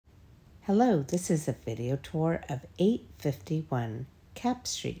Hello, this is a video tour of 851 Capp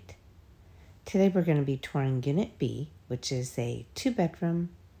Street. Today we're going to be touring Unit B, which is a 2-bedroom,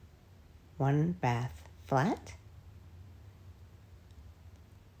 1-bath flat.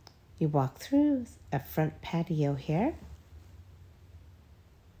 You walk through a front patio here.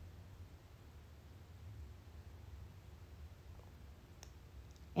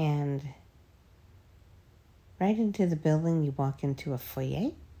 And right into the building you walk into a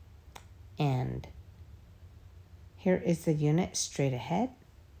foyer. And here is the unit straight ahead.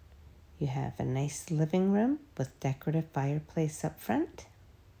 You have a nice living room with decorative fireplace up front.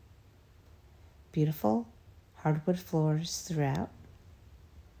 Beautiful hardwood floors throughout.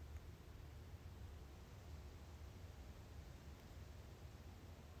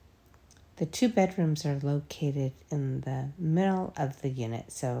 The 2 bedrooms are located in the middle of the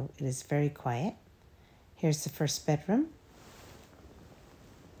unit, so it is very quiet. Here's the first bedroom.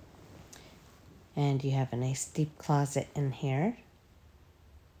 And you have a nice deep closet in here.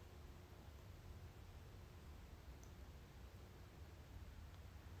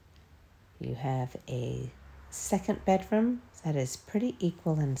 You have a second bedroom that is pretty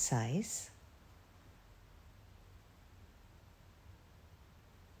equal in size.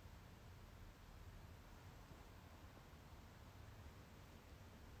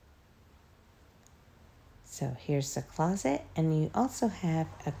 So here's the closet, and you also have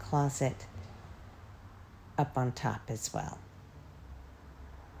a closet up on top as well.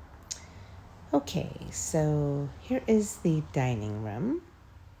 Okay, so here is the dining room.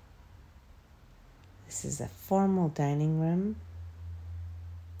 This is a formal dining room.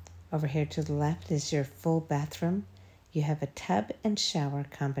 Over here to the left is your full bathroom. You have a tub and shower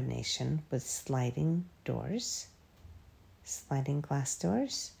combination with sliding doors, sliding glass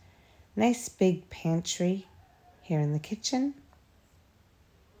doors. Nice big pantry here in the kitchen.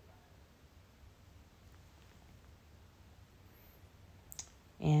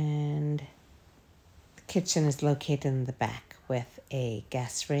 And the kitchen is located in the back with a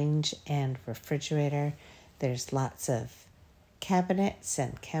gas range and refrigerator. There's lots of cabinets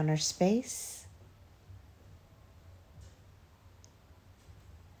and counter space.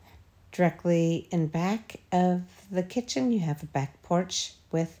 Directly in back of the kitchen, you have a back porch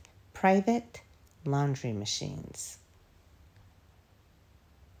with private laundry machines.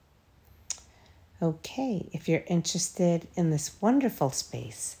 Okay, if you're interested in this wonderful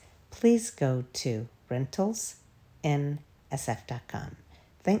space, please go to rentalsinsf.com.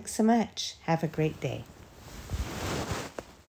 Thanks so much. Have a great day.